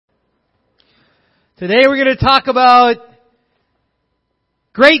Today we're going to talk about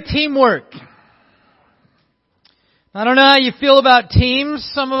great teamwork. I don't know how you feel about teams.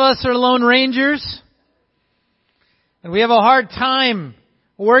 Some of us are lone rangers. And we have a hard time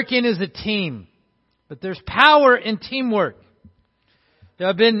working as a team. But there's power in teamwork.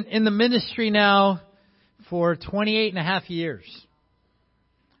 I've been in the ministry now for 28 and a half years.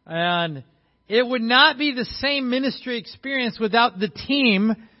 And it would not be the same ministry experience without the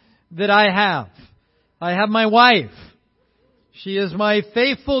team that I have. I have my wife. She is my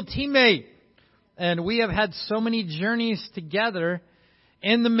faithful teammate. And we have had so many journeys together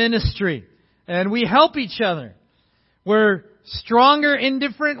in the ministry. And we help each other. We're stronger in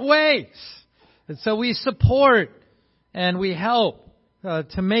different ways. And so we support and we help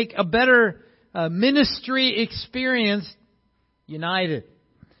to make a better ministry experience united.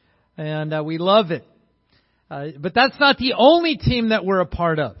 And we love it. But that's not the only team that we're a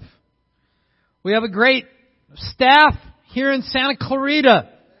part of. We have a great staff here in Santa Clarita.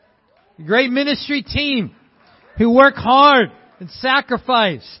 A great ministry team who work hard and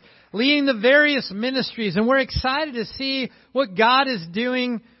sacrifice, leading the various ministries. And we're excited to see what God is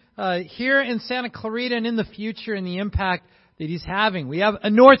doing here in Santa Clarita and in the future and the impact that He's having. We have a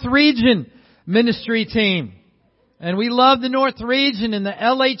North Region ministry team. And we love the North Region and the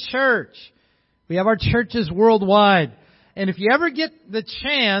LA Church. We have our churches worldwide. And if you ever get the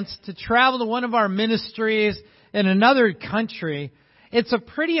chance to travel to one of our ministries in another country, it's a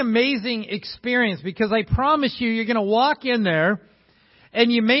pretty amazing experience because I promise you're going to walk in there and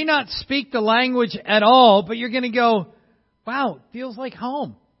you may not speak the language at all, but you're going to go, wow, it feels like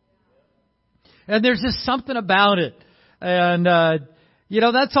home. And there's just something about it. And,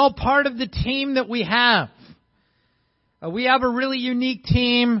 that's all part of the team that we have. We have a really unique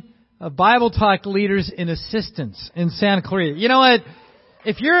team of Bible Talk leaders and assistants in Santa Clarita. You know what?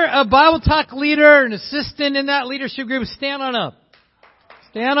 If you're a Bible Talk leader, an assistant in that leadership group, stand on up.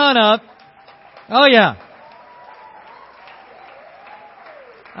 Stand on up. Oh yeah.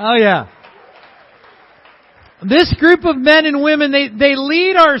 Oh yeah. This group of men and women, they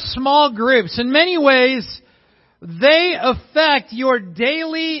lead our small groups. In many ways, they affect your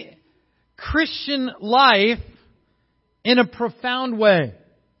daily Christian life in a profound way.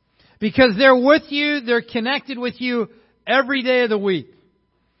 Because they're with you, they're connected with you every day of the week.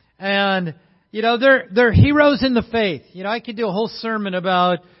 And, they're heroes in the faith. I could do a whole sermon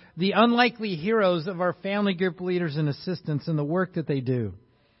about the unlikely heroes of our family group leaders and assistants and the work that they do.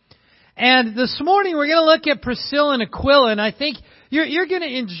 And this morning we're going to look at Priscilla and Aquila, and I think you're going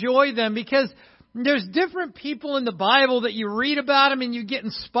to enjoy them because there's different people in the Bible that you read about them and you get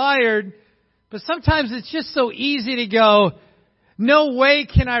inspired, but sometimes it's just so easy to go, no way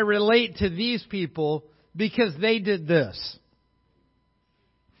can I relate to these people because they did this.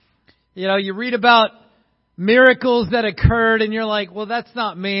 You read about miracles that occurred and you're like, well, that's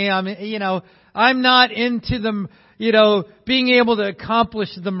not me. I'm not into them, being able to accomplish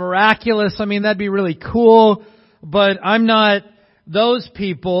the miraculous. That'd be really cool, but I'm not those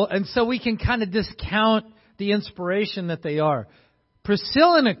people. And so we can kind of discount the inspiration that they are.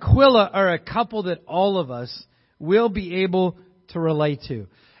 Priscilla and Aquila are a couple that all of us will be able to relate to.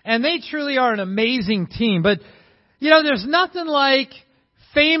 And they truly are an amazing team. But, there's nothing like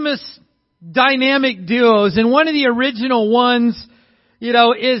famous dynamic duos. And one of the original ones,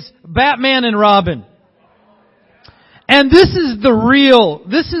 is Batman and Robin. And this is the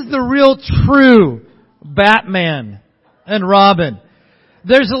real true Batman and Robin.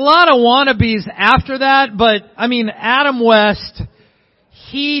 There's a lot of wannabes after that, but, Adam West,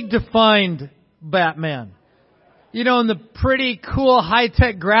 he defined Batman. In the pretty cool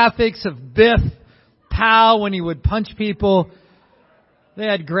high-tech graphics of Biff Pow when he would punch people. They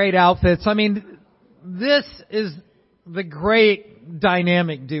had great outfits. This is the great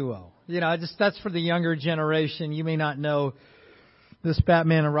dynamic duo. That's for the younger generation. You may not know this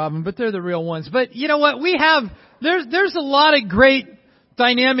Batman and Robin, but they're the real ones. But you know what? There's a lot of great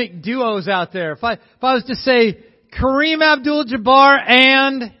dynamic duos out there. If I was to say Kareem Abdul-Jabbar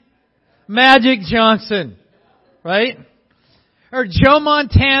and Magic Johnson. Right? Or Joe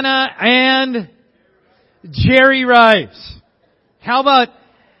Montana and Jerry Rice. How about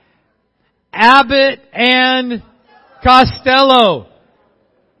Abbott and Costello?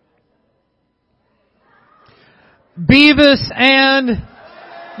 Beavis and...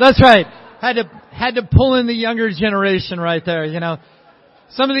 That's right. Had to pull in the younger generation right there,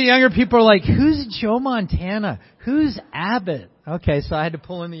 Some of the younger people are like, who's Joe Montana? Who's Abbott? Okay, so I had to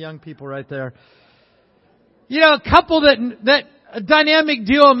pull in the young people right there. A couple that a dynamic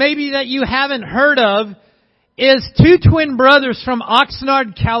duo maybe that you haven't heard of is two twin brothers from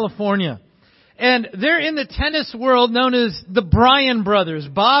Oxnard, California. And they're in the tennis world known as the Bryan brothers,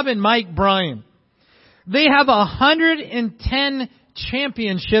 Bob and Mike Bryan. They have 110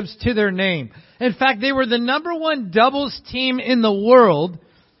 championships to their name. In fact, they were the number one doubles team in the world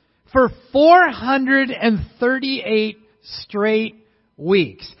for 438 straight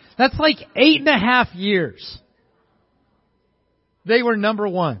weeks. That's like 8.5 years. They were number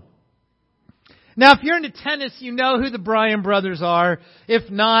one. Now, if you're into tennis, you know who the Bryan brothers are. If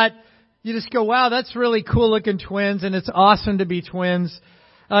not, you just go, wow, that's really cool looking twins, and it's awesome to be twins.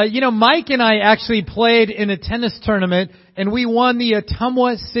 Mike and I actually played in a tennis tournament, and we won the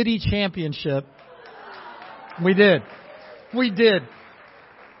Ottumwa City Championship. We did.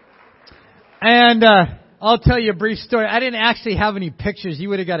 And I'll tell you a brief story. I didn't actually have any pictures. You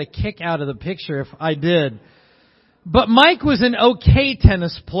would have got a kick out of the picture if I did. But Mike was an okay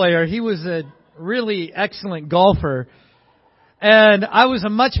tennis player. He was a really excellent golfer. And I was a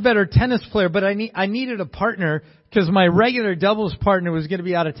much better tennis player, but I needed a partner because my regular doubles partner was going to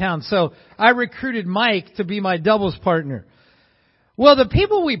be out of town. So I recruited Mike to be my doubles partner. Well, the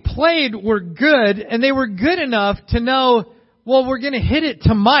people we played were good, and they were good enough to know, well, we're going to hit it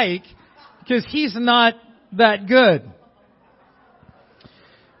to Mike because he's not that good.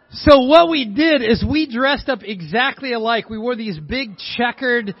 So what we did is we dressed up exactly alike. We wore these big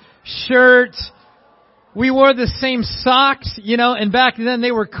checkered shirts. We wore the same socks, and back then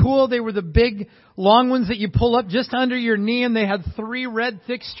they were cool. They were the big, long ones that you pull up just under your knee, and they had 3 red,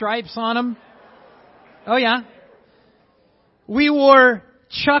 thick stripes on them. Oh, yeah. We wore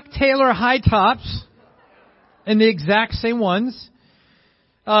Chuck Taylor high tops, and the exact same ones.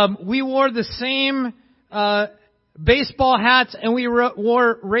 We wore the same baseball hats, and we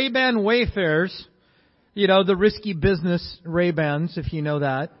wore Ray-Ban Wayfarers, the risky business Ray-Bans, if you know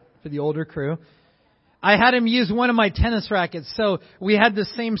that, for the older crew. I had him use one of my tennis rackets, so we had the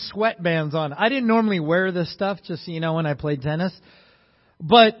same sweatbands on. I didn't normally wear this stuff, just so you know, when I played tennis.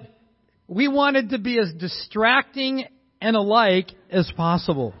 But we wanted to be as distracting and alike as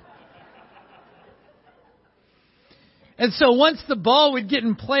possible. And so once the ball would get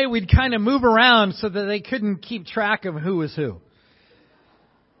in play, we'd kind of move around so that they couldn't keep track of who was who.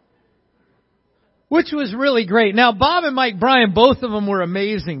 Which was really great. Now, Bob and Mike Bryan, both of them were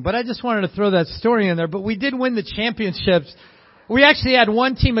amazing, but I just wanted to throw that story in there. But we did win the championships. We actually had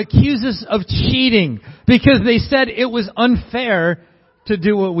one team accuse us of cheating because they said it was unfair to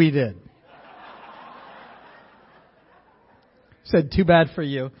do what we did. Said, too bad for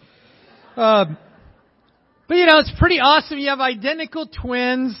you. But it's pretty awesome. You have identical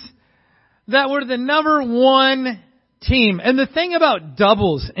twins that were the number one team. And the thing about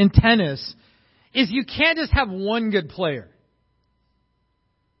doubles in tennis is you can't just have one good player.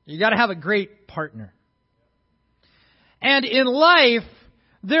 You got to have a great partner. And in life,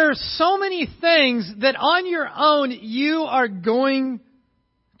 there are so many things that on your own you are going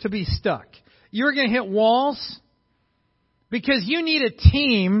to be stuck. You're going to hit walls because you need a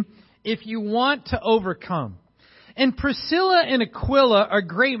team if you want to overcome. And Priscilla and Aquila are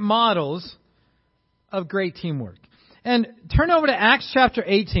great models of great teamwork. And turn over to Acts chapter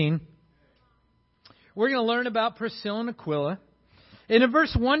 18. We're going to learn about Priscilla and Aquila. And in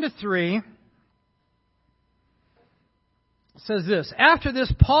verse 1-3, it says this. After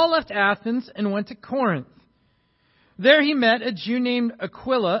this, Paul left Athens and went to Corinth. There he met a Jew named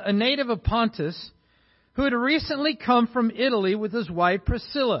Aquila, a native of Pontus, who had recently come from Italy with his wife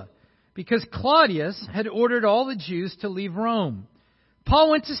Priscilla, because Claudius had ordered all the Jews to leave Rome.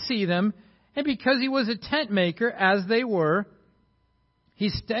 Paul went to see them, and because he was a tent maker, as they were, he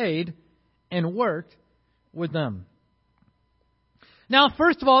stayed and worked with them. Now,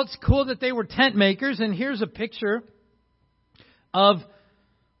 first of all, it's cool that they were tent makers, and here's a picture of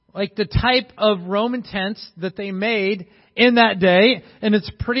like the type of Roman tents that they made in that day, and it's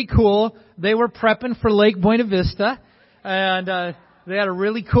pretty cool. They were prepping for Lake Buena Vista, and they had a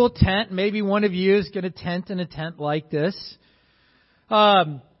really cool tent. Maybe one of you is going to tent in a tent like this.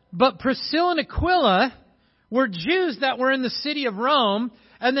 But Priscilla and Aquila were Jews that were in the city of Rome,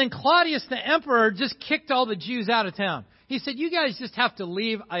 and then Claudius the emperor just kicked all the Jews out of town. He said, you guys just have to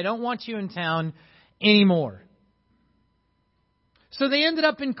leave. I don't want you in town anymore. So they ended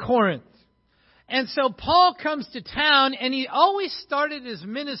up in Corinth. And so Paul comes to town, and he always started his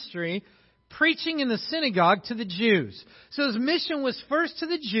ministry preaching in the synagogue to the Jews. So his mission was first to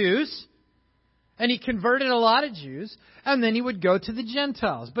the Jews, and he converted a lot of Jews, and then he would go to the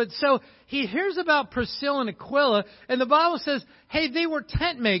Gentiles. But so he hears about Priscilla and Aquila, and the Bible says, hey, they were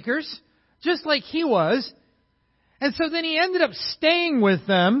tent makers, just like he was. And so then he ended up staying with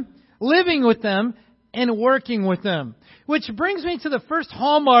them, living with them, and working with them. Which brings me to the first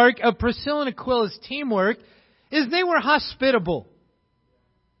hallmark of Priscilla and Aquila's teamwork, is they were hospitable.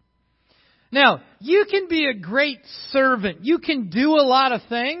 Now, you can be a great servant. You can do a lot of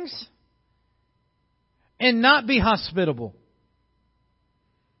things and not be hospitable.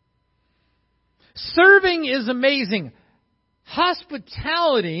 Serving is amazing.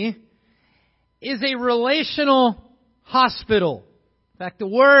 Hospitality is a relational hospital. In fact, the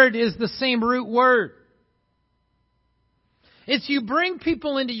word is the same root word. It's you bring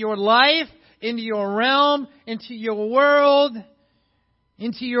people into your life, into your realm, into your world,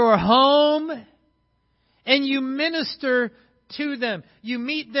 into your home, and you minister to them. You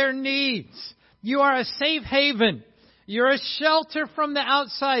meet their needs. You are a safe haven. You're a shelter from the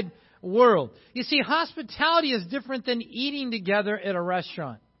outside world. You see, hospitality is different than eating together at a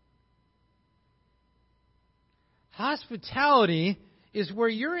restaurant. Hospitality is where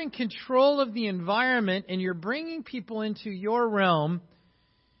you're in control of the environment and you're bringing people into your realm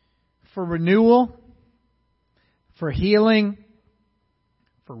for renewal, for healing,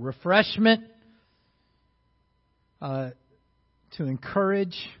 for refreshment, to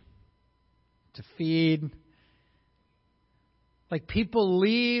encourage, to feed. Like people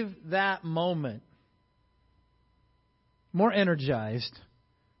leave that moment more energized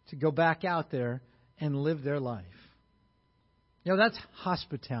to go back out there and live their life. You know, that's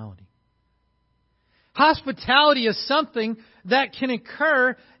hospitality. Hospitality is something that can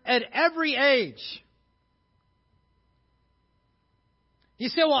occur at every age. You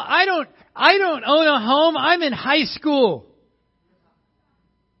say, well, I don't own a home. I'm in high school.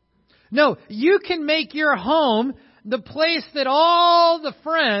 No, you can make your home the place that all the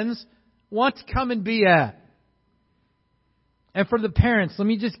friends want to come and be at. And for the parents, let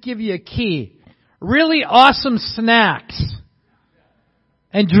me just give you a key. Really awesome snacks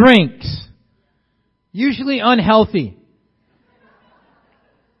and drinks. Usually unhealthy.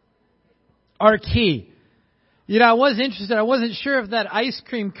 Are key. You know, I was interested. I wasn't sure if that ice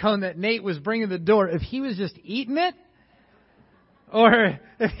cream cone that Nate was bringing to the door, if he was just eating it or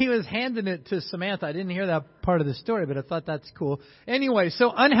if he was handing it to Samantha. I didn't hear that part of the story, but I thought that's cool. Anyway,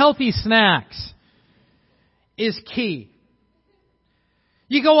 so unhealthy snacks is key.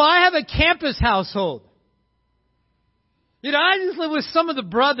 You go, well, I have a campus household. You know, I just live with some of the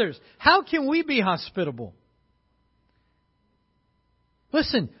brothers. How can we be hospitable?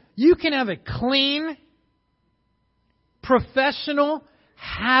 Listen, you can have a clean, professional,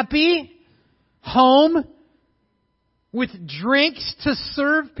 happy home with drinks to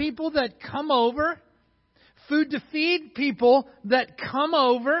serve people that come over, food to feed people that come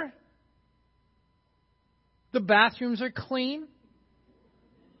over. The bathrooms are clean.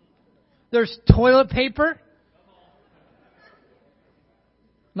 There's toilet paper.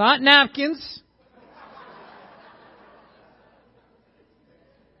 Not napkins.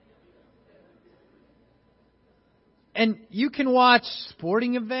 And you can watch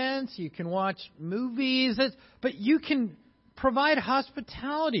sporting events, you can watch movies, but you can provide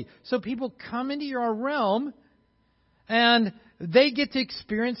hospitality. So people come into your realm and they get to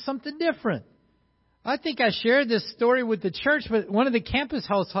experience something different. I think I shared this story with the church, but one of the campus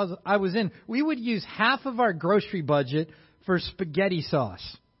houses I was in, we would use half of our grocery budget for spaghetti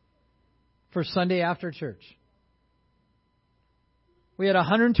sauce for Sunday after church. We had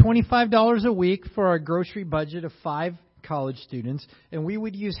 $125 a week for our grocery budget of 5 college students, and we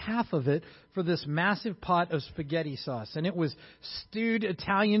would use half of it for this massive pot of spaghetti sauce. And it was stewed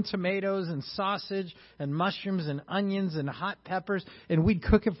Italian tomatoes and sausage and mushrooms and onions and hot peppers, and we'd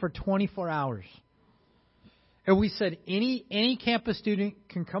cook it for 24 hours. And we said any campus student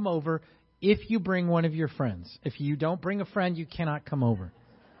can come over if you bring one of your friends. If you don't bring a friend, you cannot come over.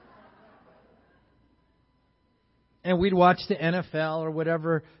 And we'd watch the NFL or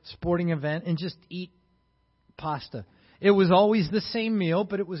whatever sporting event and just eat pasta. It was always the same meal,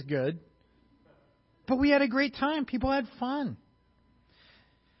 but it was good. But we had a great time. People had fun.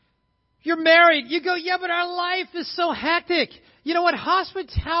 You're married. You go, yeah, but our life is so hectic. You know what?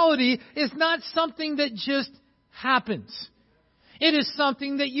 Hospitality is not something that just happens. It is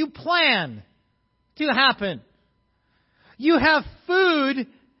something that you plan to happen. You have food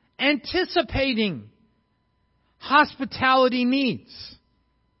anticipating hospitality needs.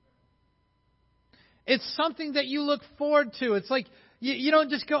 It's something that you look forward to. It's like you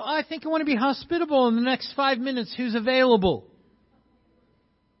don't just go, I think I want to be hospitable in the next 5 minutes. Who's available?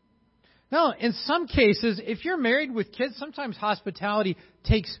 No, in some cases, if you're married with kids, sometimes hospitality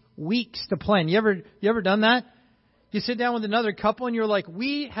takes weeks to plan. You ever done that? You sit down with another couple and you're like,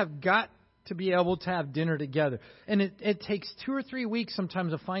 we have got to be able to have dinner together. And it takes 2 or 3 weeks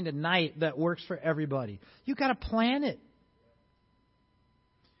sometimes to find a night that works for everybody. You got to plan it.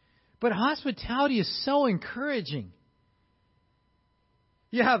 But hospitality is so encouraging.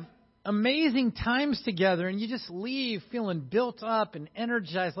 You have amazing times together and you just leave feeling built up and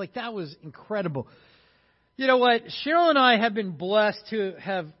energized. Like, that was incredible. You know what? Cheryl and I have been blessed to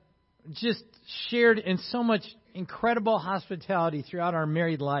have just shared in so much incredible hospitality throughout our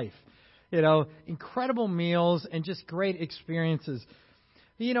married life. You know, incredible meals and just great experiences.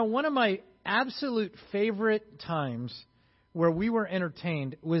 You know, one of my absolute favorite times where we were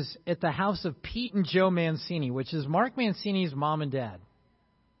entertained was at the house of Pete and Joe Mancini, which is Mark Mancini's mom and dad.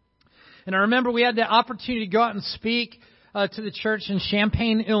 And I remember we had the opportunity to go out and speak to the church in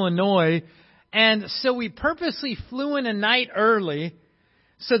Champaign, Illinois. And so we purposely flew in a night early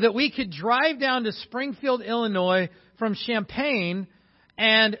so that we could drive down to Springfield, Illinois from Champaign,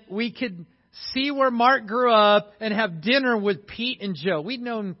 and we could see where Mark grew up and have dinner with Pete and Joe. We'd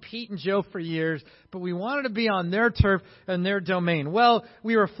known Pete and Joe for years, but we wanted to be on their turf and their domain. Well,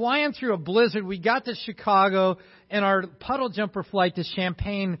 we were flying through a blizzard. We got to Chicago, and our puddle jumper flight to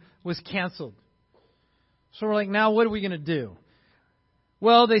Champaign was canceled. So we're like, now what are we going to do?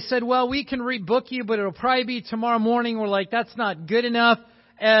 Well, they said, well, we can rebook you, but it'll probably be tomorrow morning. We're like, that's not good enough.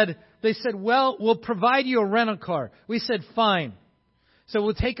 And they said, well, we'll provide you a rental car. We said, fine. So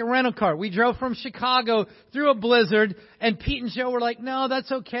we'll take a rental car. We drove from Chicago through a blizzard, and Pete and Joe were like, no,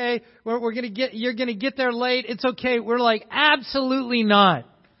 that's okay. You're going to get there late. It's okay. We're like, absolutely not.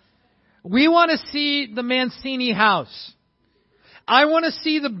 We want to see the Mancini house. I want to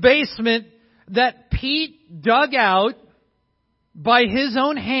see the basement that Pete dug out by his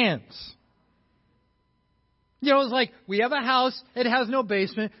own hands. You know, it was like, we have a house, it has no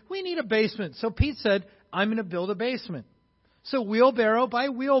basement, we need a basement. So Pete said, I'm going to build a basement. So wheelbarrow by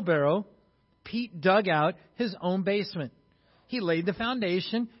wheelbarrow, Pete dug out his own basement. He laid the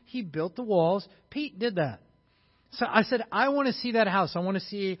foundation, he built the walls, Pete did that. So I said, I want to see that house. I want to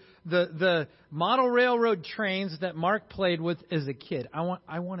see the model railroad trains that Mark played with as a kid.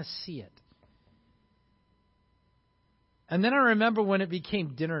 I want to see it. And then I remember when it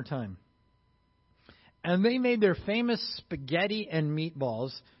became dinner time. And they made their famous spaghetti and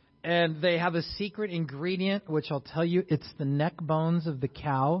meatballs. And they have a secret ingredient, which I'll tell you, it's the neck bones of the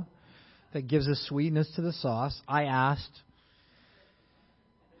cow that gives a sweetness to the sauce. I asked.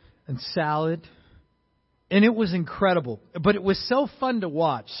 And salad. And it was incredible. But it was so fun to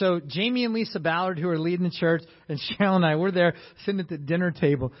watch. So Jamie and Lisa Ballard, who are leading the church, and Cheryl and I, were there sitting at the dinner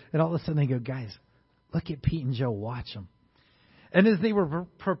table. And all of a sudden they go, guys, look at Pete and Joe. Watch them. And as they were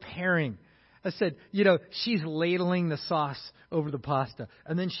preparing, I said, you know, she's ladling the sauce over the pasta.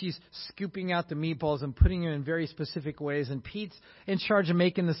 And then she's scooping out the meatballs and putting them in very specific ways. And Pete's in charge of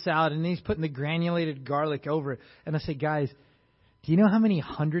making the salad. And he's putting the granulated garlic over it. And I said, guys, do you know how many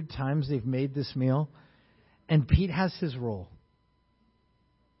 100 times they've made this meal? And Pete has his role.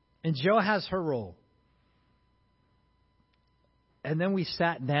 And Joe has her role. And then we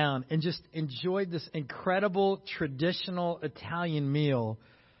sat down and just enjoyed this incredible traditional Italian meal.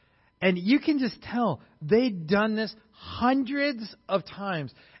 And you can just tell they'd done this hundreds of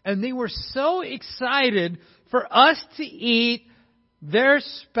times. And they were so excited for us to eat their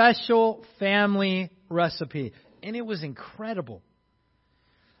special family recipe. And it was incredible.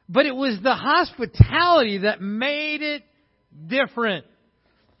 But it was the hospitality that made it different.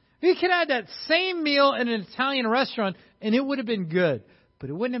 You could have that same meal in an Italian restaurant and it would have been good. But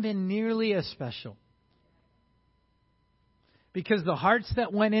it wouldn't have been nearly as special. Because the hearts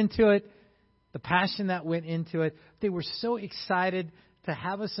that went into it, the passion that went into it, they were so excited to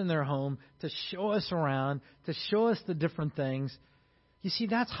have us in their home, to show us around, to show us the different things. You see,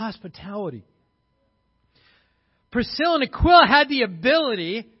 that's hospitality. Priscilla and Aquila had the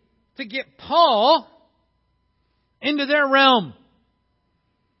ability to get Paul into their realm.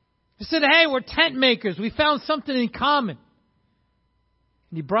 He said, hey, we're tent makers. We found something in common.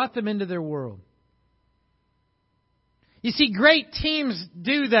 And he brought them into their world. You see, great teams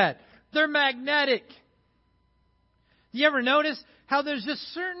do that. They're magnetic. You ever notice how there's just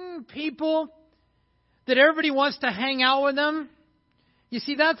certain people that everybody wants to hang out with them? You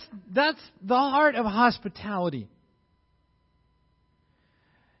see, that's the heart of hospitality.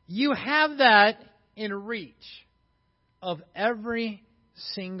 You have that in reach of every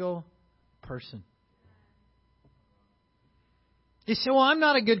single person. You say, well, I'm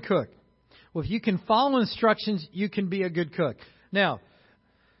not a good cook. Well, if you can follow instructions, you can be a good cook. Now,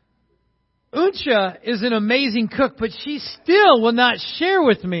 Uncha is an amazing cook, but she still will not share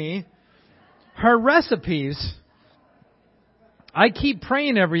with me her recipes. I keep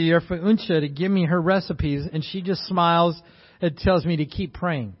praying every year for Uncha to give me her recipes, and she just smiles and tells me to keep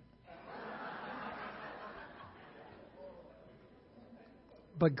praying.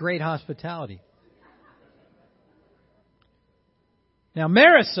 But great hospitality. Now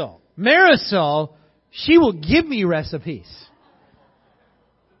Marisol, she will give me recipes.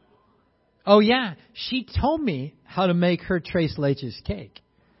 Oh yeah, she told me how to make her tres leches cake.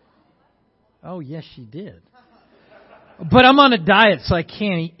 Oh yes, she did. But I'm on a diet, so I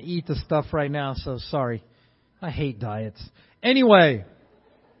can't eat the stuff right now, so sorry. I hate diets. Anyway,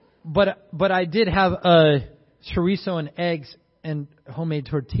 but I did have chorizo and eggs and homemade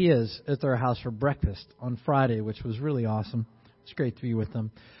tortillas at their house for breakfast on Friday, which was really awesome. It's great to be with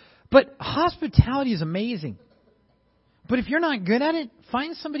them. But hospitality is amazing. But if you're not good at it,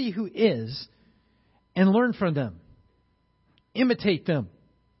 find somebody who is and learn from them. Imitate them.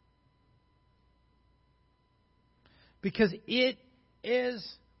 Because it is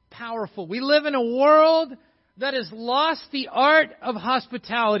powerful. We live in a world that has lost the art of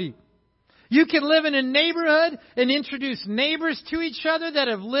hospitality. You can live in a neighborhood and introduce neighbors to each other that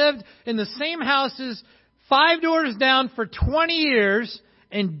have lived in the same houses 5 doors down for 20 years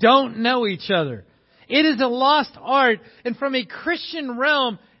and don't know each other. It is a lost art, and from a Christian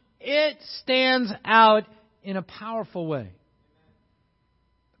realm, it stands out in a powerful way.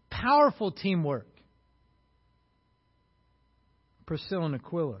 Powerful teamwork. Priscilla and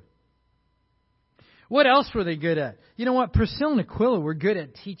Aquila. What else were they good at? You know what? Priscilla and Aquila were good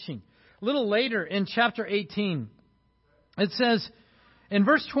at teaching. A little later in chapter 18, it says in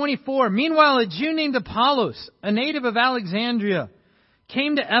verse 24, "Meanwhile, a Jew named Apollos, a native of Alexandria,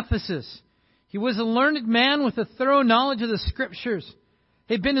 came to Ephesus. He was a learned man with a thorough knowledge of the Scriptures.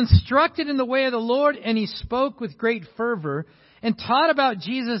 He had been instructed in the way of the Lord, and he spoke with great fervor and taught about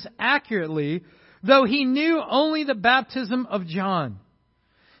Jesus accurately, though he knew only the baptism of John.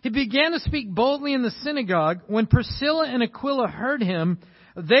 He began to speak boldly in the synagogue. When Priscilla and Aquila heard him,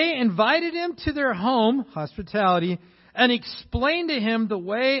 they invited him to their home, hospitality, and explained to him the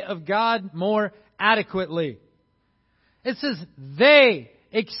way of God more adequately." It says they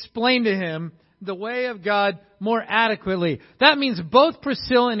explained to him the way of God more adequately. That means both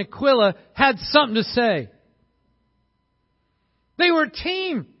Priscilla and Aquila had something to say. They were a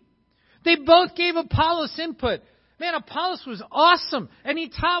team. They both gave Apollos input. Man, Apollos was awesome, and he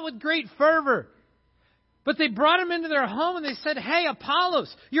taught with great fervor. But they brought him into their home and they said, "Hey,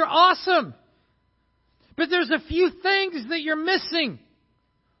 Apollos, you're awesome. But there's a few things that you're missing.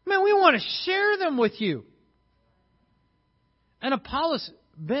 Man, we want to share them with you." And Apollos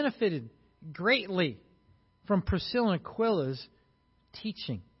benefited greatly from Priscilla and Aquila's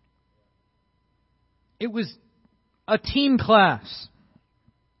teaching. It was a team class.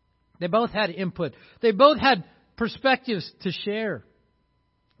 They both had input. They both had perspectives to share.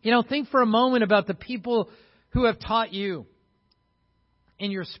 You know, think for a moment about the people who have taught you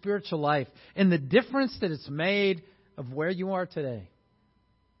in your spiritual life and the difference that it's made of where you are today.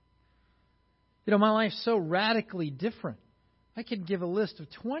 You know, my life's so radically different. I could give a list of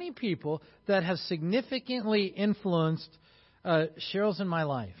 20 people that have significantly influenced Cheryl's in my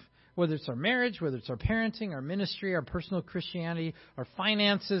life. Whether it's our marriage, whether it's our parenting, our ministry, our personal Christianity, our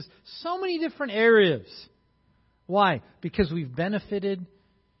finances, so many different areas. Why? Because we've benefited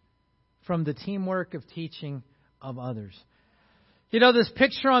from the teamwork of teaching of others. You know, this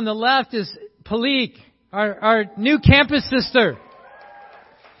picture on the left is Palik, our new campus sister.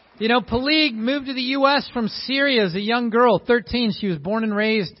 You know, Palik moved to the U.S. from Syria as a young girl, 13. She was born and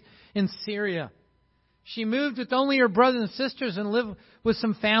raised in Syria. She moved with only her brothers and sisters and lived with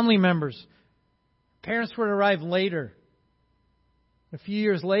some family members. Parents were to arrive later. A few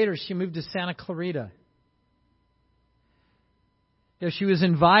years later, she moved to Santa Clarita. You know, she was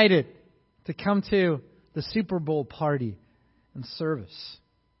invited to come to the Super Bowl party and service.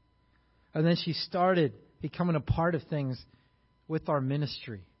 And then she started becoming a part of things with our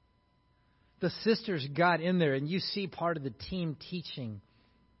ministry. The sisters got in there, and you see part of the team teaching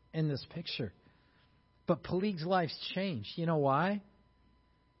in this picture. But Palik's life's changed. You know why?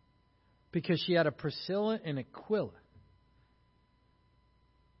 Because she had a Priscilla and Aquila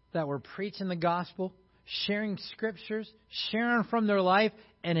that were preaching the gospel, sharing scriptures, sharing from their life,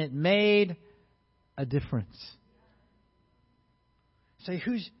 and it made a difference. Say,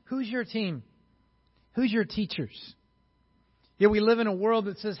 who's your team? Who's your teachers? Yeah, we live in a world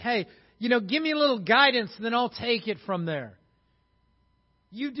that says, hey, you know, give me a little guidance, and then I'll take it from there.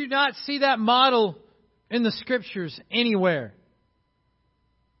 You do not see that model in the Scriptures anywhere.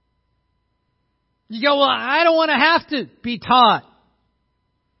 You go, well, I don't want to have to be taught.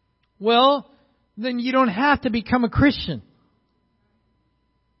 Well, then you don't have to become a Christian.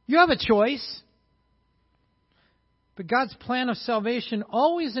 You have a choice. But God's plan of salvation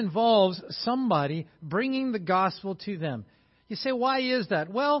always involves somebody bringing the gospel to them. You say, why is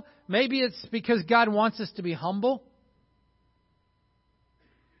that? Well, maybe it's because God wants us to be humble.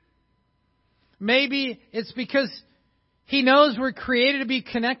 Maybe it's because He knows we're created to be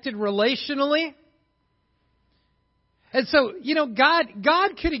connected relationally. And so, God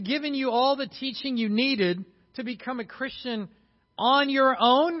could have given you all the teaching you needed to become a Christian on your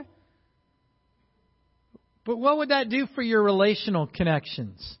own. But what would that do for your relational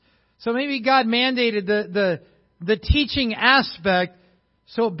connections? So maybe God mandated the teaching aspect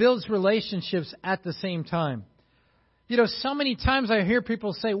so it builds relationships at the same time. So many times I hear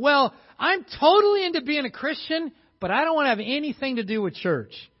people say, well, I'm totally into being a Christian, but I don't want to have anything to do with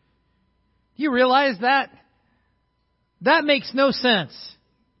church. Do you realize that? That makes no sense.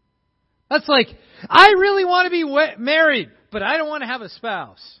 That's like, I really want to be married, but I don't want to have a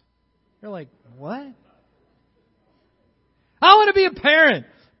spouse. You're like, what? I want to be a parent,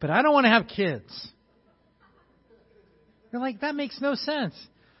 but I don't want to have kids. You're like, that makes no sense.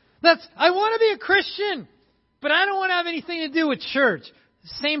 I want to be a Christian, but I don't want to have anything to do with church.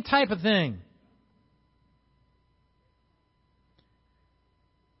 Same type of thing.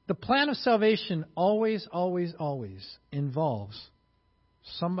 The plan of salvation always, always, always involves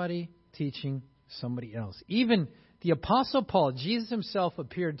somebody teaching somebody else. Even the Apostle Paul, Jesus himself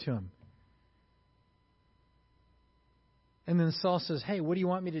appeared to him. And then Saul says, hey, what do you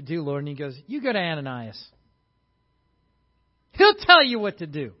want me to do, Lord? And he goes, you go to Ananias. He'll tell you what to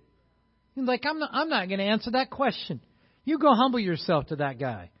do. He's like, I'm not going to answer that question. You go humble yourself to that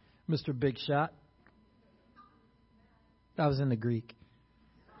guy, Mr. Big Shot. That was in the Greek.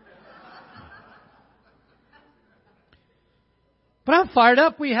 But I'm fired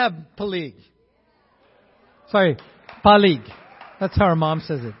up. We have Palig. Palig. That's how our mom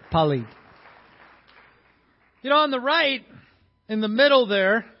says it. Palig. On the right, in the middle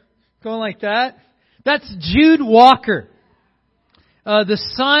there, going like that, that's Jude Walker. The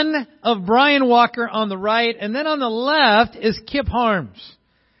son of Brian Walker on the right. And then on the left is Kip Harms.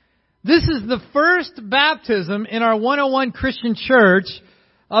 This is the first baptism in our 101 Christian Church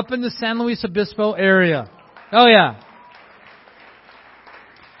up in the San Luis Obispo area. Oh yeah.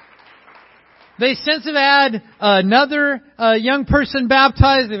 They since have had another young person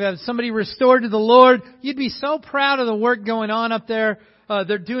baptized. They've had somebody restored to the Lord. You'd be so proud of the work going on up there.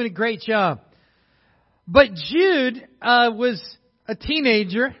 They're doing a great job. But Jude was a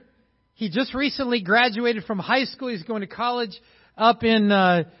teenager. He just recently graduated from high school. He's going to college up in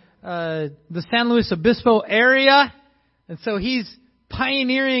the San Luis Obispo area. And so he's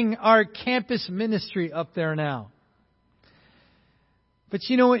pioneering our campus ministry up there now. But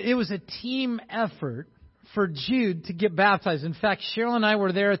it was a team effort for Jude to get baptized. In fact, Cheryl and I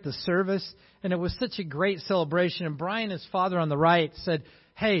were there at the service, and it was such a great celebration. And Brian, his father on the right, said,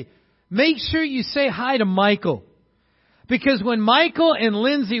 hey, make sure you say hi to Michael. Because when Michael and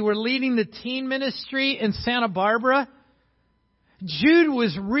Lindsay were leading the teen ministry in Santa Barbara, Jude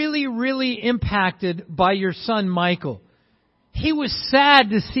was really, really impacted by your son, Michael. He was sad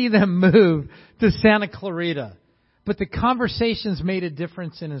to see them move to Santa Clarita. But the conversations made a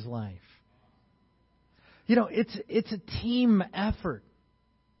difference in his life. It's a team effort.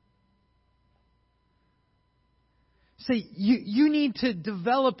 See, you need to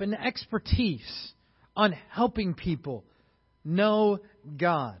develop an expertise on helping people know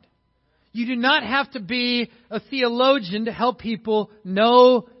God. You do not have to be a theologian to help people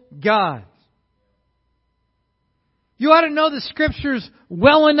know God. You ought to know the Scriptures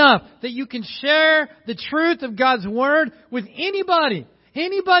well enough that you can share the truth of God's Word with anybody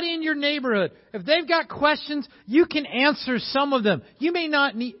in your neighborhood. If they've got questions, you can answer some of them. You may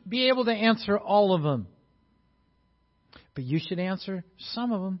not be able to answer all of them. But you should answer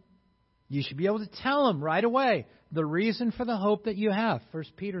some of them. You should be able to tell them right away the reason for the hope that you have. 1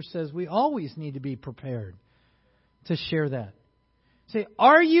 Peter says we always need to be prepared to share that. Say,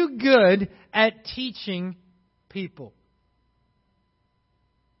 are you good at teaching people?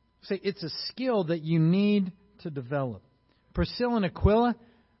 Say, it's a skill that you need to develop. Priscilla and Aquila,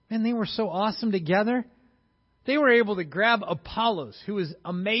 man, they were so awesome together. They were able to grab Apollos, who was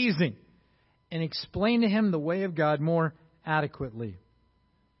amazing, and explain to him the way of God more adequately.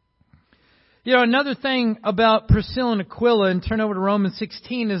 Another thing about Priscilla and Aquila, and turn over to Romans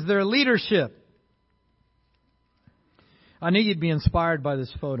 16, is their leadership. I knew you'd be inspired by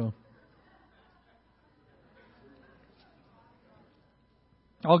this photo.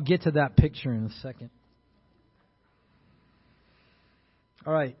 I'll get to that picture in a second.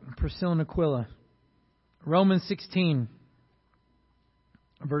 All right, Priscilla and Aquila. Romans 16.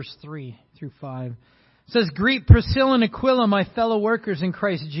 verse 3 through 5. It says, "Greet Priscilla and Aquila, my fellow workers in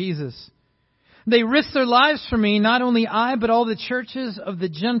Christ Jesus. They risked their lives for me. Not only I, but all the churches of the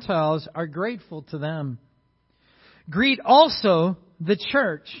Gentiles are grateful to them. Greet also the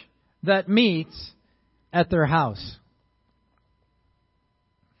church that meets at their house."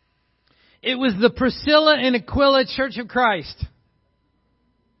 It was the Priscilla and Aquila Church of Christ.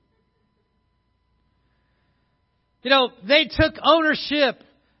 They took ownership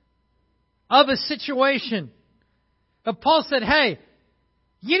of a situation. But Paul said, hey,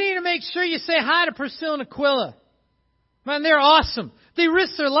 you need to make sure you say hi to Priscilla and Aquila. Man, they're awesome. They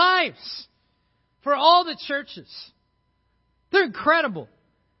risked their lives for all the churches. They're incredible.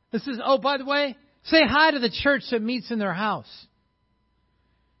 This is, oh, by the way, say hi to the church that meets in their house.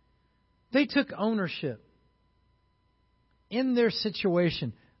 They took ownership. In their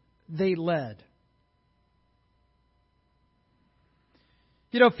situation, they led.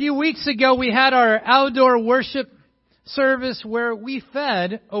 A few weeks ago, we had our outdoor worship service where we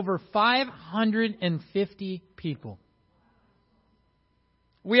fed over 550 people.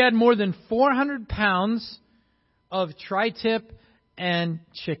 We had more than 400 pounds of tri-tip and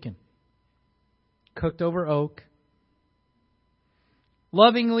chicken cooked over oak,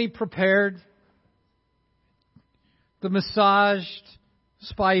 lovingly prepared. The massaged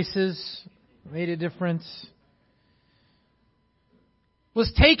spices made a difference. Was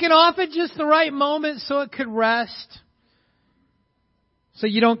taken off at just the right moment so it could rest. So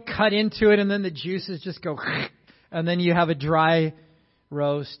you don't cut into it and then the juices just go and then you have a dry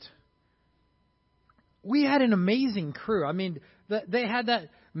roast. We had an amazing crew. I mean, they had that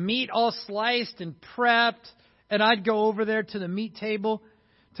meat all sliced and prepped, and I'd go over there to the meat table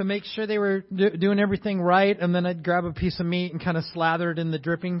to make sure they were doing everything right, and then I'd grab a piece of meat and kind of slather it in the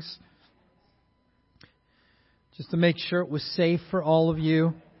drippings just to make sure it was safe for all of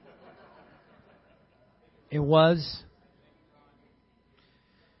you. It was.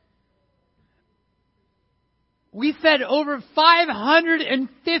 We fed over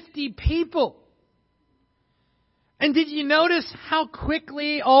 550 people. And did you notice how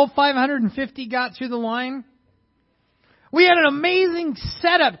quickly all 550 got through the line? We had an amazing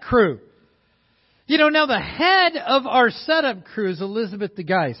setup crew. Now the head of our setup crew is Elizabeth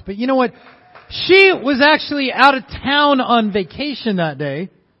DeGeis. But you know what? She was actually out of town on vacation that day.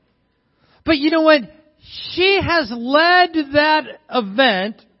 But you know what? She has led that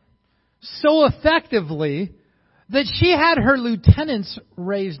event so effectively that she had her lieutenants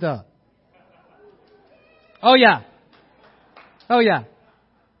raised up. Oh yeah. Oh yeah.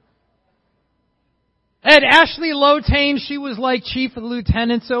 And Ashley Lotane, she was like chief of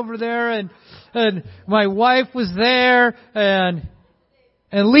lieutenants over there, and my wife was there, and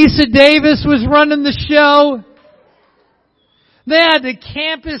Lisa Davis was running the show. They had the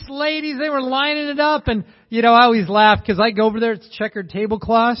campus ladies, they were lining it up, and I always laugh because I go over there, it's checkered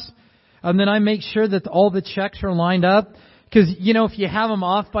tablecloths, and then I make sure that all the checks are lined up. Because, if you have them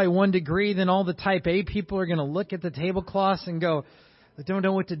off by 1 degree, then all the type A people are going to look at the tablecloths and go, I don't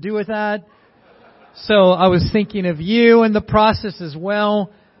know what to do with that. So I was thinking of you in the process as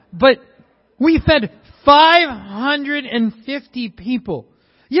well. But we fed 550 people.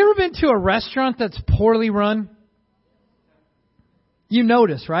 You ever been to a restaurant that's poorly run? You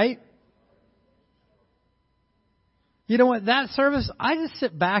notice, right? You know what? That service, I just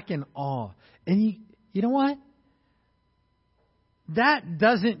sit back in awe. And you know what? That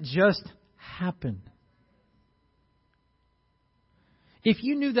doesn't just happen. If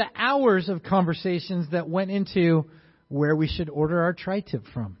you knew the hours of conversations that went into where we should order our tri-tip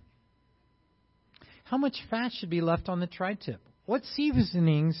from, how much fat should be left on the tri-tip, what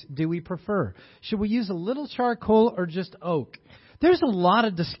seasonings do we prefer, should we use a little charcoal or just oak? There's a lot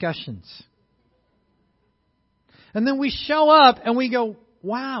of discussions. And then we show up and we go,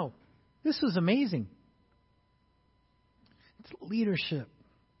 wow, this was amazing. Leadership.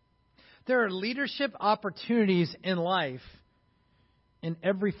 There are leadership opportunities in life in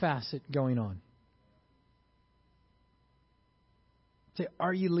every facet going on. Say,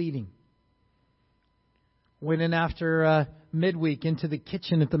 are you leading? Went in after midweek into the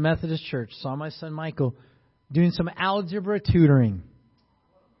kitchen at the Methodist Church. Saw my son Michael doing some algebra tutoring.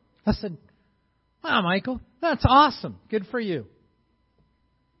 I said, wow, Michael, that's awesome. Good for you.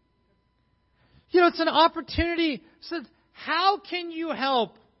 It's an opportunity. So how can you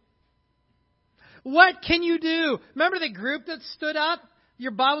help? What can you do? Remember the group that stood up?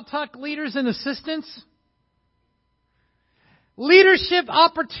 Your Bible Talk leaders and assistants? Leadership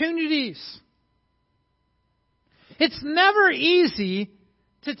opportunities. It's never easy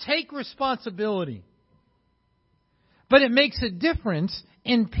to take responsibility. But it makes a difference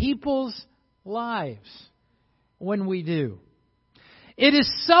in people's lives when we do. It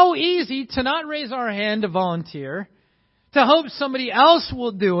is so easy to not raise our hand to volunteer, to hope somebody else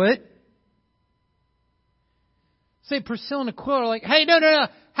will do it. Say Priscilla and Aquila are like, hey, no.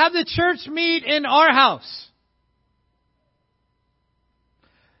 Have the church meet in our house.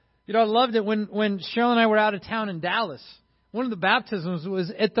 You know, I loved it when Cheryl and I were out of town in Dallas. One of the baptisms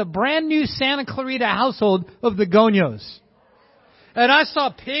was at the brand new Santa Clarita household of the Gonyos. And I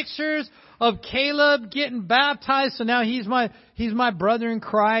saw pictures of Caleb getting baptized, so now he's my brother in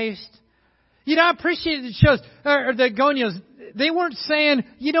Christ. You know, I appreciated the shows, or the Gonyos. They weren't saying,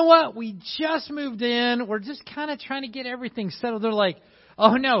 you know what, we just moved in, we're just kind of trying to get everything settled. They're like,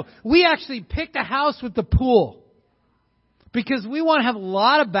 oh no, we actually picked a house with the pool because we want to have a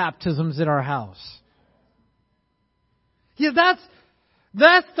lot of baptisms at our house. Yeah,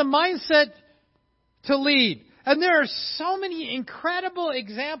 that's the mindset to lead. And there are so many incredible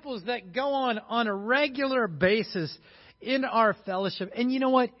examples that go on a regular basis in our fellowship. And you know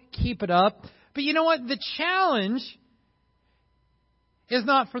what? Keep it up. But you know what? The challenge is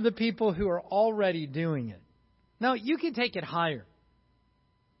not for the people who are already doing it. No, you can take it higher.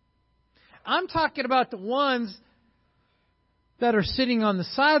 I'm talking about the ones that are sitting on the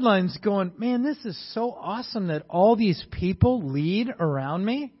sidelines going, man, this is so awesome that all these people lead around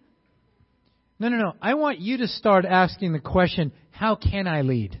me. No. I want you to start asking the question, how can I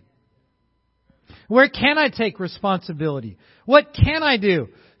lead? Where can I take responsibility? What can I do?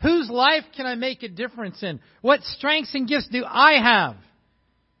 Whose life can I make a difference in? What strengths and gifts do I have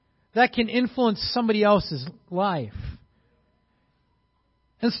that can influence somebody else's life?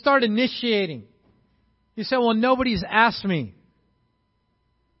 And start initiating. You say, well, nobody's asked me.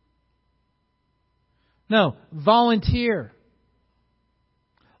 No, volunteer.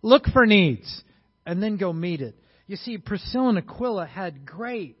 Look for needs and then go meet it. You see, Priscilla and Aquila had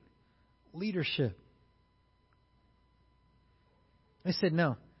great leadership. They said,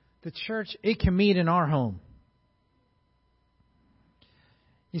 no, the church, it can meet in our home.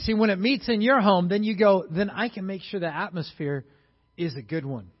 You see, when it meets in your home, then you go, then I can make sure the atmosphere is a good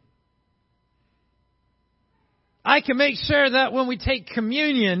one. I can make sure that when we take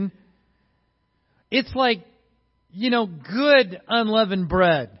communion, it's like, good unleavened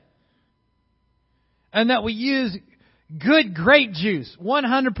bread. And that we use good grape juice,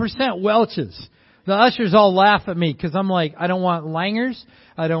 100% Welch's. The ushers all laugh at me because I'm like, I don't want Langers.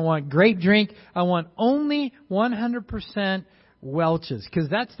 I don't want grape drink. I want only 100% Welch's because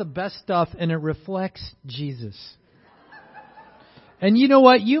that's the best stuff and it reflects Jesus. And you know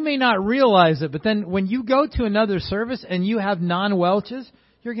what? You may not realize it, but then when you go to another service and you have non-Welch's,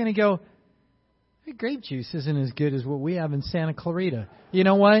 you're going to go, hey, grape juice isn't as good as what we have in Santa Clarita. You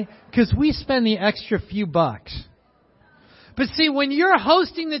know why? Because we spend the extra few bucks. But see, when you're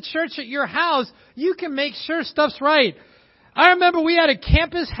hosting the church at your house, you can make sure stuff's right. I remember we had a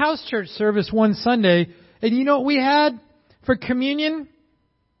campus house church service one Sunday, and you know what we had for communion?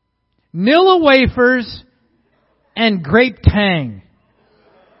 Nilla wafers and grape tang.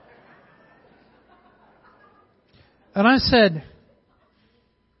 And I said,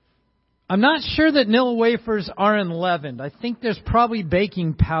 I'm not sure that Nilla wafers are unleavened. I think there's probably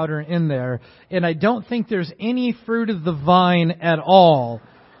baking powder in there. And I don't think there's any fruit of the vine at all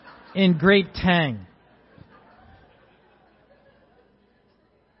in grape tang.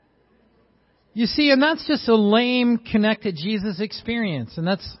 You see, and that's just a lame connected Jesus experience. And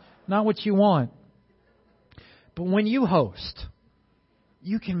that's not what you want. But when you host,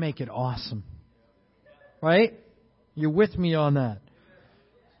 you can make it awesome. Right? You're with me on that.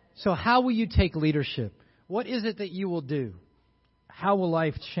 So how will you take leadership? What is it that you will do? How will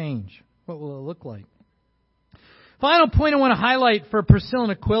life change? What will it look like? Final point I want to highlight for Priscilla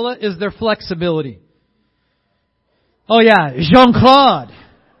and Aquila is their flexibility. Oh yeah, Jean-Claude.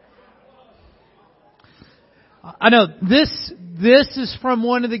 I know, this is from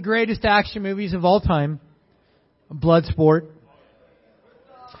one of the greatest action movies of all time, Bloodsport.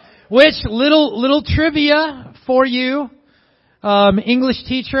 Which, little trivia for you. English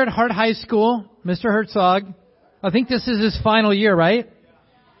teacher at Hart High School, Mr. Herzog. I think this is his final year, right?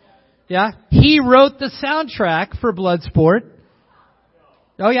 Yeah. He wrote the soundtrack for Bloodsport.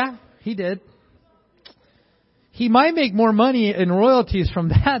 Oh yeah, he did. He might make more money in royalties from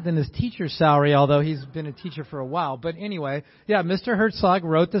that than his teacher's salary, although he's been a teacher for a while. But anyway, yeah, Mr. Herzog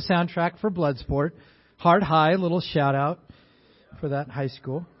wrote the soundtrack for Bloodsport. Hart High, little shout out for that high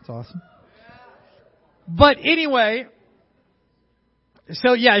school. It's awesome. But anyway,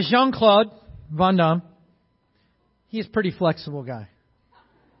 so yeah, Jean-Claude Van Damme, he's a pretty flexible guy.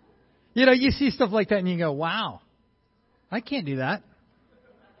 You know, you see stuff like that and you go, wow, I can't do that.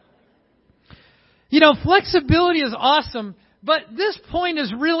 Flexibility is awesome, but this point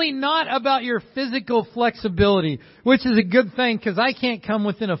is really not about your physical flexibility, which is a good thing because I can't come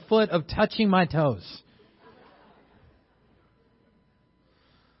within a foot of touching my toes.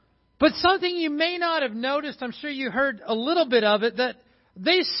 But something you may not have noticed, I'm sure you heard a little bit of it, that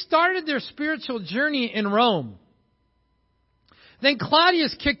they started their spiritual journey in Rome. Then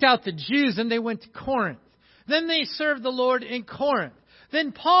Claudius kicked out the Jews and they went to Corinth. Then they served the Lord in Corinth.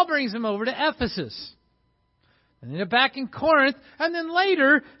 Then Paul brings them over to Ephesus. And they're back in Corinth. And then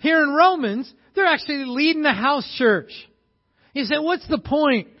later, here in Romans, they're actually leading the house church. You say, what's the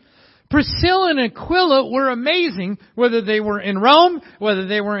point? Priscilla and Aquila were amazing, whether they were in Rome, whether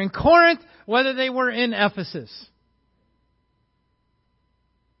they were in Corinth, whether they were in Ephesus.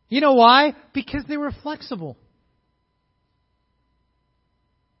 You know why? Because they were flexible.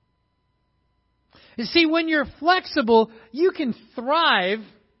 You see, when you're flexible, you can thrive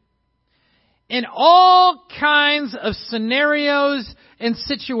in all kinds of scenarios and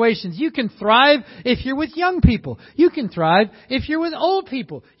situations. You can thrive if you're with young people. You can thrive if you're with old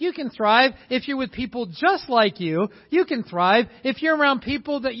people. You can thrive if you're with people just like you. You can thrive if you're around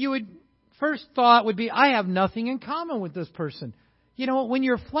people that you would first thought would be, I have nothing in common with this person. You know what? When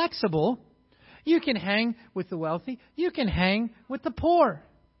you're flexible, you can hang with the wealthy. You can hang with the poor.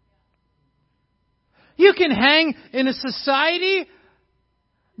 You can hang in a society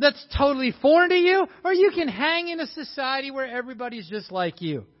that's totally foreign to you, or you can hang in a society where everybody's just like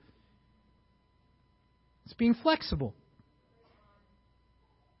you. It's being flexible.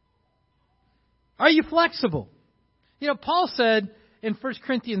 Are you flexible? Paul said in 1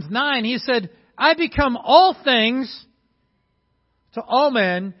 Corinthians 9, he said, I become all things to all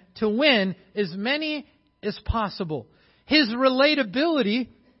men to win as many as possible. His relatability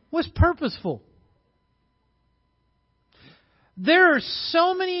was purposeful. There are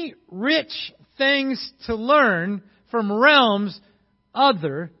so many rich things to learn from realms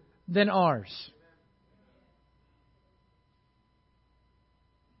other than ours.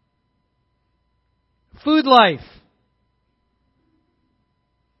 Food life,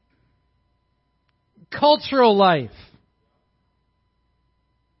 cultural life,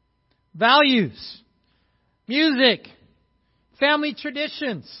 values, music, family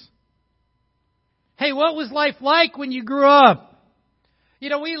traditions. Hey, what was life like when you grew up?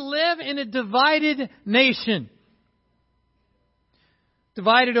 We live in a divided nation.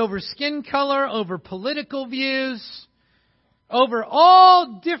 Divided over skin color, over political views, over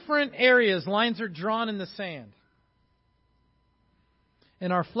all different areas. Lines are drawn in the sand.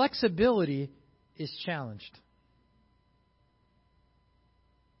 And our flexibility is challenged.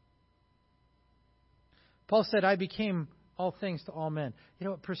 Paul said, I became all things to all men.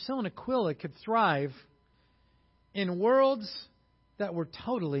 Priscilla and Aquila could thrive in worlds that were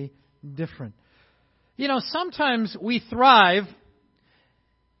totally different. Sometimes we thrive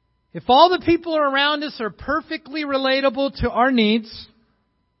if all the people around us are perfectly relatable to our needs.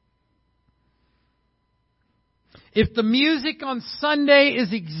 If the music on Sunday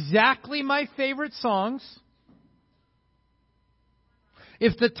is exactly my favorite songs.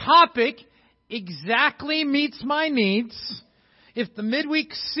 If the topic exactly meets my needs. If the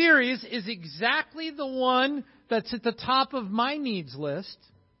midweek series is exactly the one that's at the top of my needs list.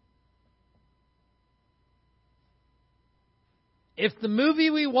 If the movie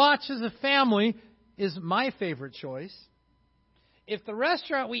we watch as a family is my favorite choice. If the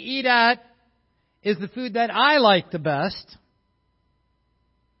restaurant we eat at is the food that I like the best.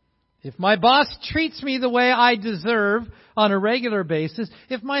 If my boss treats me the way I deserve on a regular basis.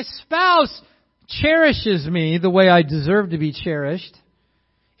 If my spouse cherishes me the way I deserve to be cherished.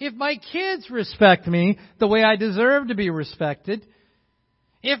 If my kids respect me the way I deserve to be respected.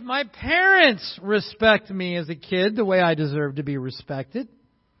 If my parents respect me as a kid the way I deserve to be respected.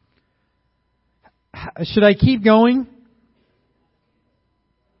 Should I keep going?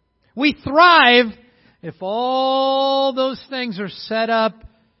 We thrive if all those things are set up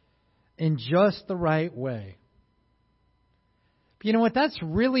in just the right way. But you know what? That's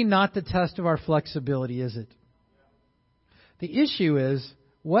really not the test of our flexibility, is it? The issue is,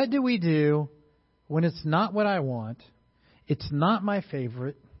 what do we do when it's not what I want? It's not my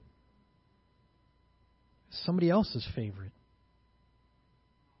favorite. It's somebody else's favorite.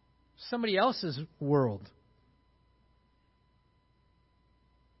 Somebody else's world.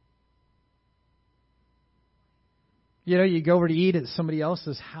 You go over to eat at somebody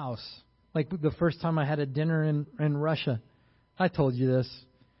else's house. Like the first time I had a dinner in Russia. I told you this.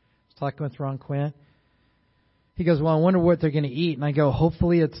 I was talking with Ron Quint. He goes, well, I wonder what they're going to eat. And I go,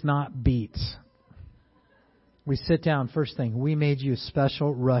 hopefully it's not beets. We sit down. First thing, we made you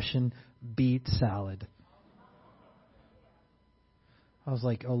special Russian beet salad. I was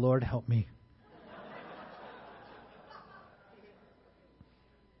like, oh, Lord, help me.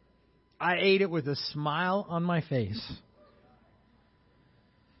 I ate it with a smile on my face.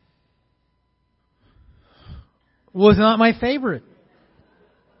 Was not my favorite.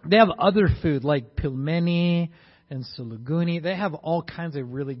 They have other food like pilmeni and suluguni. They have all kinds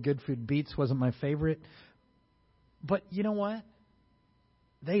of really good food. Beets wasn't my favorite. But you know what?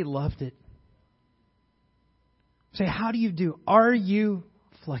 They loved it. Say, how do you do? Are you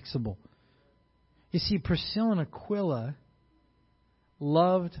flexible? You see, Priscilla and Aquila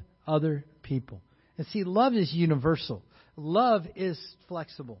loved other people. And see, love is universal. Love is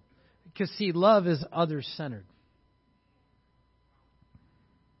flexible. Because see, love is other-centered.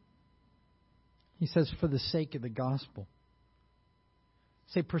 He says, for the sake of the gospel.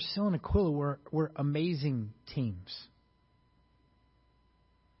 Say, Priscilla and Aquila were amazing teams.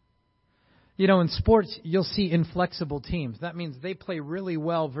 You know, in sports, you'll see inflexible teams. That means they play really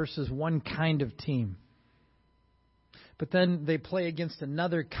well versus one kind of team. But then they play against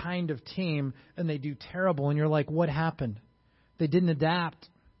another kind of team and they do terrible. And you're like, what happened? They didn't adapt.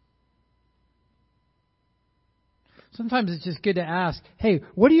 Sometimes it's just good to ask, hey,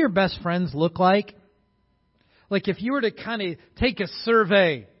 what do your best friends look like? Like if you were to kind of take a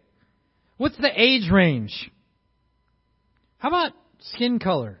survey, what's the age range? How about skin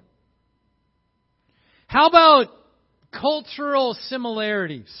color? How about cultural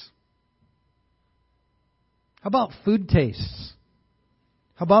similarities? How about food tastes?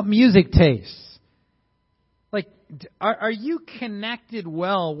 How about music tastes? Like, are you connected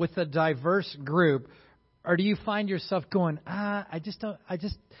well with a diverse group? Or do you find yourself going, I just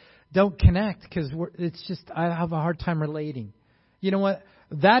don't connect because I have a hard time relating. You know what?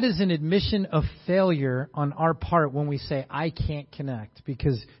 That is an admission of failure on our part when we say, I can't connect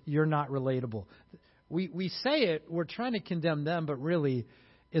because you're not relatable. We say it, we're trying to condemn them, but really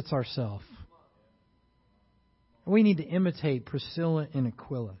it's ourselves. We need to imitate Priscilla and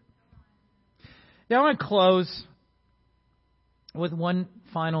Aquila. Now I want to close with one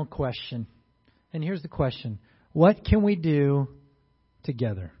final question. And here's the question. What can we do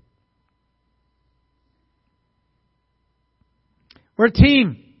together? We're a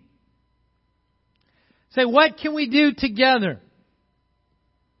team. Say, what can we do together?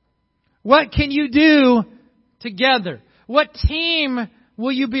 What can you do together? What team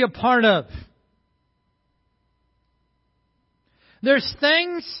will you be a part of? There's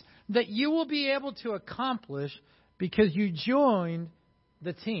things that you will be able to accomplish because you joined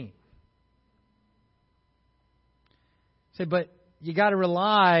the team. Say, but you got to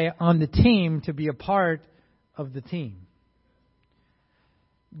rely on the team to be a part of the team.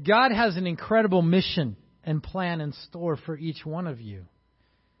 God has an incredible mission and plan in store for each one of you.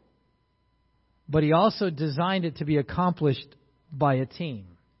 But He also designed it to be accomplished by a team.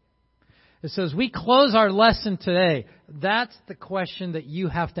 And so as we close our lesson today, that's the question that you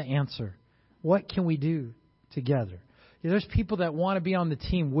have to answer. What can we do together? There's people that want to be on the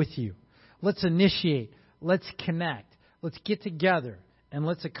team with you. Let's initiate. Let's connect. Let's get together and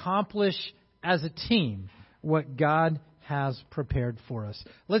let's accomplish as a team what God has prepared for us.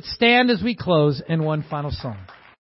 Let's stand as we close in one final song.